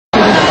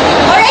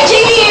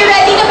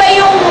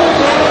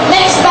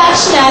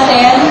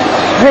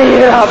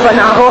Nahihirapan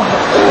ako.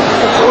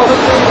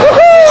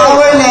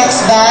 Our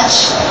next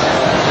batch.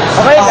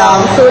 Okay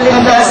lang, sulit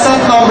na.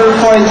 Contestant number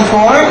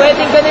 44.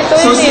 Pwede ganito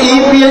So si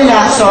April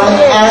Lacson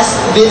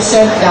as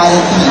Vincent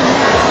Valentine.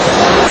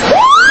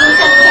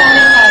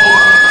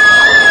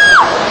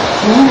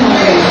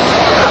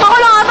 Ako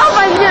lang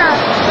atapan niya.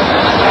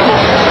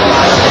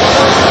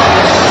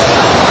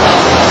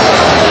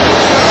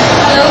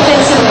 Hello,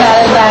 Vincent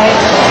Valentine.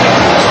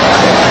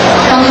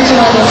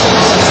 Konnichiwa desu.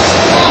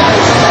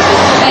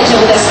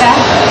 Daijoubu desu ka?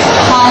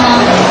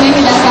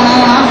 Maybe desu ka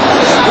na.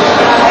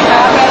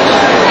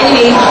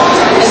 Anyway,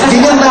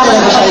 Ganyan ba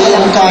talaga siya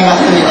yung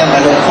character niya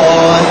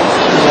malungkot?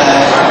 Diba?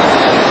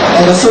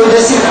 Pero so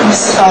this is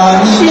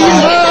Mina.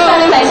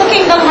 Valentine, sa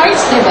Kingdom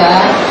Hearts,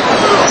 diba?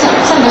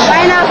 Saan ba siya?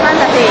 Final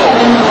Fantasy.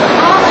 Final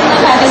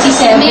Fantasy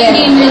 7. May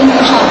game din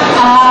mo siya.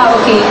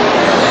 Okay.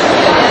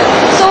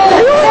 So,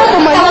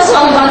 tell us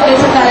all about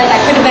Vincent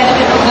Valentine for the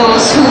benefit of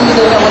those who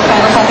don't know what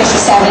Final Fantasy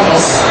 7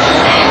 is.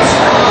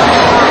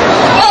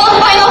 Well,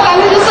 Final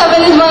Fantasy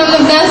 7 is one of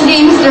the best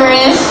games there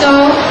is,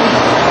 so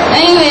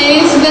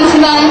anyways,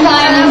 Vincent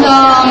Valentine is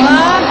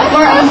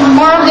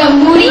more of the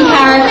moody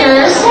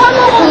characters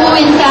who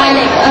in fact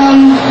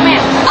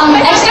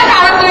extra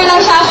character lang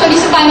siya actually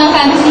sa Final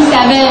Fantasy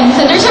 7.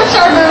 So there's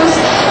observers,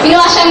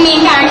 ginawa siyang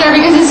main character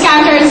because this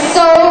character is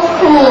so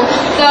cool.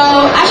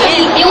 So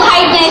actually, yung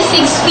height niya is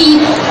 6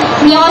 feet,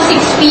 hindi ako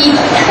 6 feet,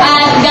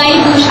 at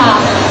gaibu siya.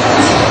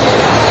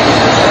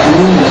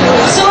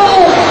 So,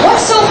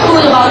 what's so cool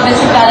about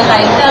Vincent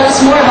Valentine? Tell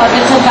us more about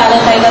Vincent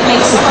Valentine that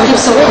makes him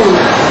so cool.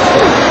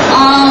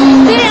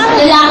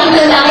 Lalaking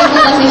po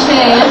kasi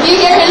siya eh. If you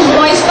hear his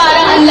voice,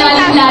 parang ang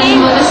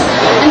lalim-lalim mo. Tapos,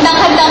 ang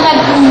tangkad-tangkad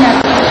po niya.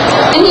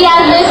 And he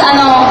has this,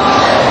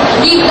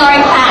 deep dark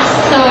past.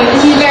 So,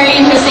 he's a very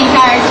interesting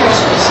character.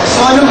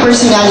 So anong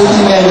personality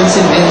meron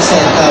si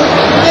Vincent?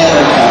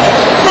 Meron ka?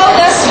 How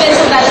does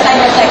Vincent Valentine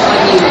reflect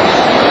on you?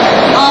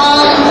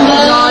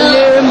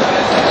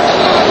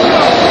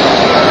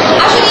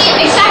 Actually,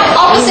 exact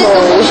opposite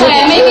ko po siya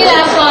eh. Maybe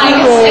that's why.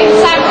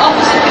 Exact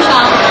opposite ko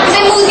siya. Kasi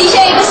moody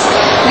siya eh. Tapos,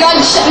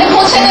 grudge siya.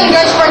 Nag-hold siya ng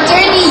grudge for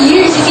 30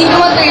 years. Isipin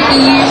mo 30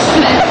 years.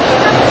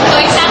 So,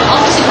 exact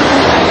opposite ko.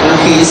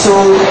 Okay, so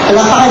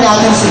palakpakan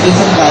natin si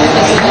Vincent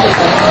Valentine.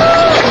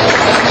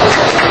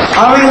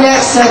 Our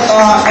next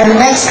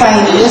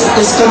finalist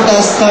is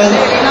contestant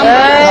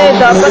Dapat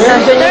number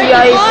nandiyan yung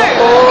guys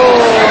ko.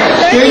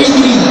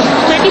 33.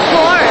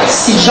 34.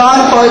 Si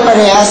John Paul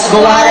Pareas,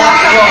 Gawara.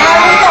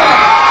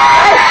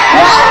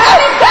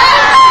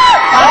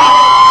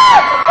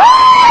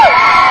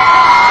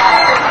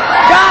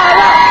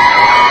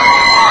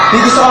 May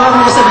gusto ka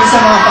muna sabihin sa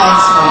mga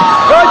fans mo.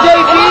 Go,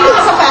 JP! Ano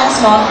ka sa fans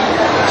mo?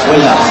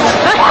 Wala.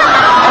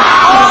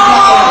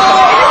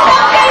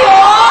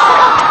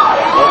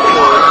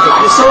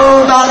 So,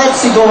 bakit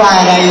si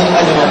Gawara yung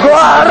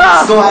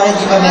Gawara! Si Gawara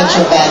di ba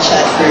mention batch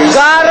at first?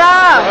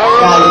 Gara!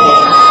 Galo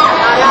ba?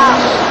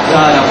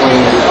 Gala po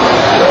yun.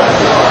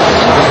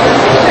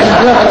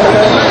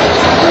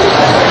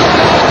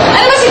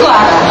 Ano ba si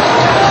Guara?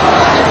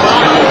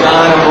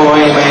 Gala po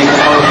ay may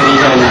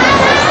kapangyarihan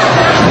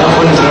na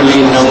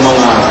kontrolin ng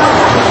mga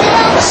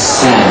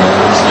sand.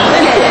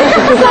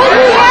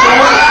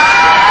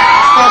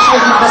 Special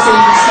di ba sa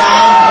yung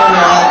sand or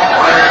what?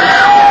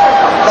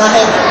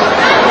 Bakit?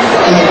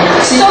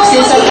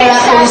 Since ang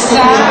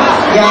characteristic ni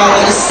Gala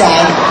is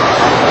sand,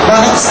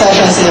 bakit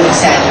special sa yung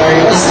sand? Or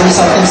is there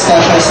something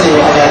special sa iyo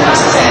about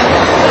sa sand?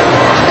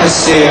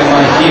 Kasi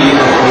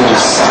mahilig ako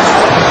sa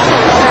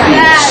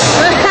beach.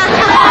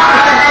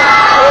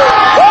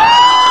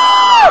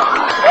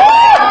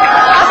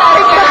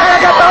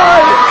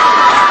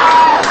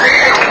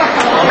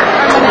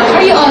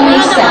 Are you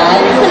always sad?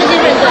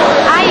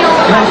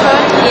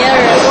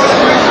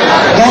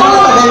 Gano'ng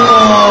matagal mo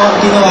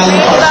ginawa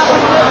yung costume?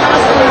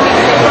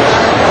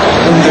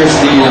 Kung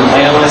Thursday lang,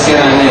 kaya nga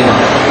sira na eh.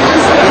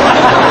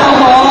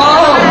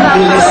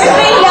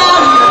 Birthday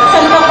lang!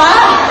 Saan ka pa?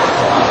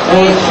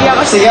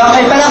 Sige,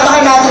 okay.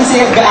 Palakpakan natin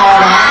si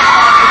Gaara.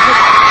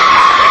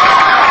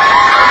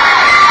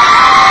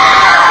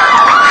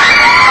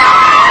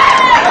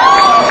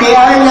 Okay,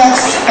 our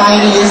next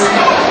finalist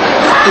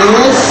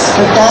is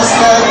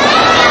contestant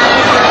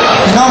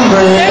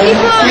number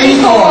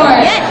 34.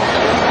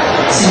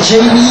 Si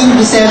Jaylene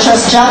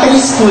Vicentia's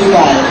Japanese school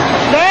girl.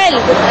 Girl!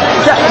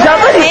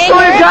 Japanese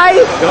school,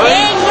 guys!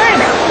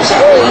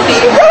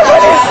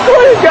 Japanese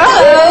school,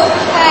 guys! Hello!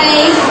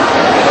 Hi!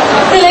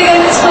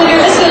 Talagang school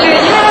girl.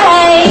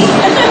 Hi!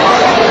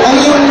 Ano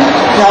yung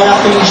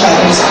character yung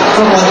Japanese?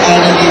 From what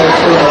anime or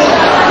from what?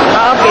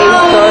 Okay,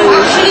 sorry.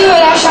 Actually,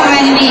 wala siyang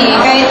anime.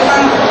 Kahit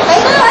ano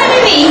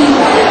anime?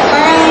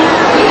 Parang,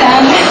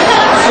 yun.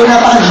 So,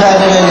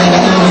 napaka-general na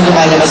hindi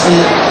lumalabas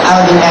with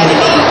other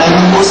anime. I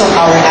mean, most of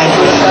our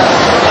anime.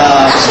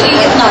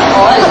 Actually, it's not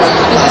all.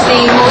 Because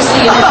they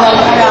mostly revolve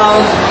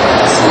around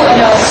school,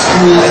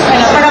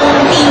 parang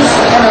teens,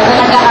 na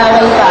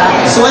nag-aaral pa.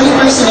 So, ano yung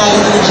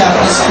personality ng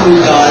Japanese school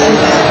doll?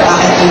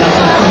 Bakit yun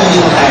ang pinili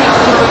mo tayo?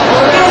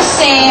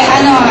 Kasi,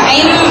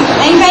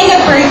 I'm kind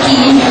of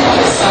perky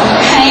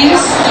sometimes.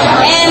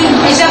 And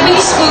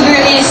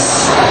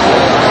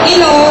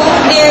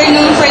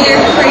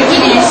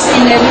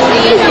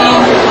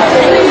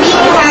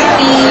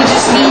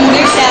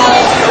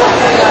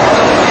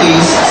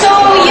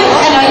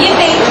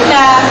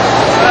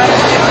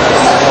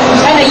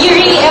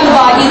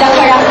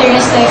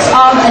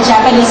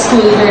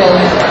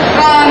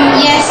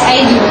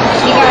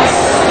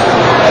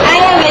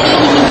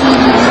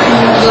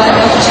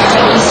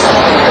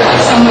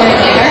Somewhere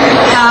there.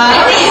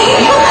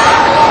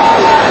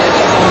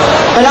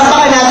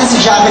 Palakpakan natin si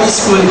Japanese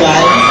school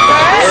guy.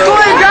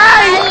 School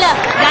guy!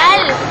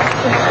 Gal!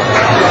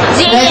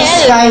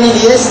 Next JL!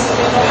 finalist.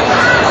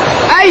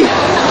 Ay!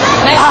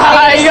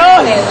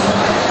 Ayun!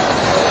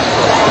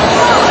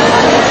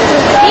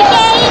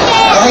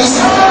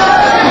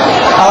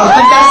 Okay,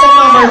 contestant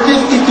number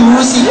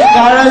 52, si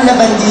Carol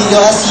Labandido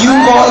as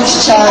Yuko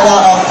Ichichara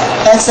of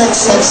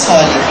XXX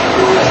Holly.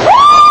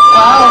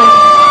 Wow.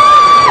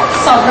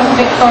 Sobrang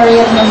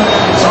Victorian naman.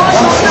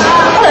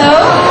 Hello?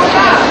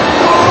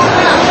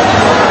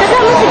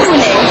 Kasama si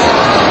Tunay.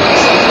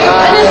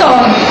 Ano to?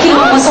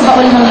 Kinuha mo sa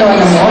baul ng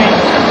lola mo?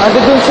 Ano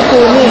doon si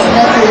Tony?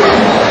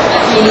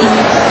 Really?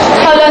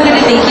 How long did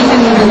it take you to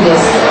do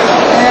this?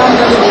 Around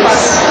 2 weeks.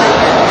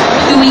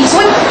 2 weeks?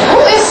 Who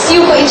is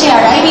Yuko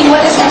Ichiara? I mean,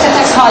 what is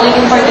XXX Holly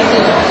in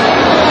particular?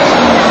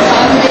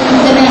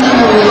 The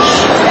National Wish.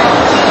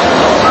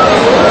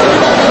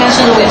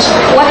 National Witch.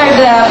 What are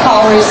the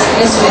powers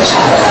this witch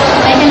has?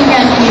 I can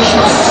grant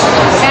wishes.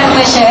 Grant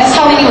wishes?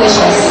 How many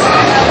wishes?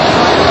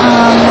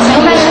 No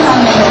matter how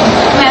many.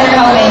 No matter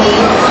how many.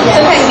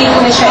 So if I make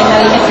a wish right now,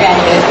 you can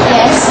grant it.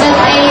 Yes, but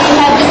I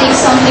have to take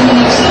something in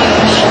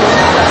exchange.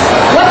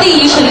 What do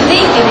you usually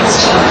take in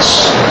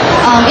exchange?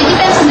 It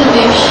depends on the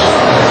wish.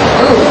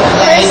 Ooh.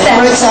 Like, First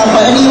for step.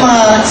 example, ano yung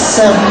mga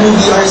sa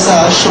movie or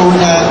sa show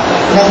na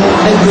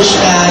nag-wish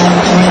ka yung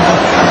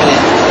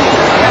kapalit?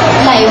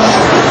 Life.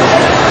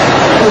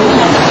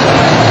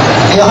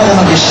 Ayoko na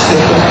mag-wish.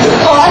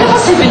 Oh, ano ba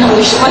sabi ng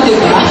wish mo, di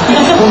ba?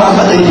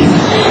 Bumamatay din.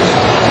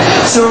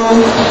 So,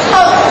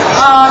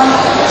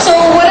 So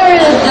what are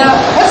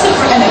what's the,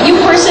 yung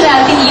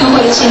personality ni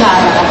Yuko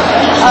Ichihara?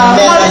 How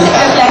does it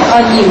reflect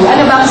on you?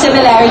 Ano bang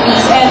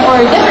similarities and or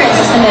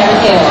differences na meron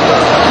kayo?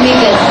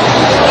 Wicked.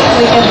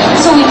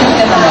 So we can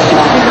naman, di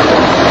ba?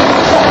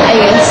 I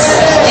guess.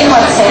 In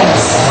what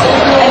sense?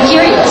 I'm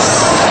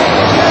curious.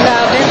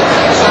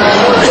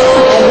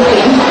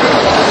 Everything.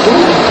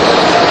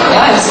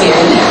 Yeah, I'm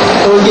scared.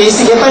 okay,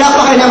 sige,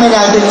 palakpakan naman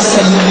natin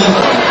sa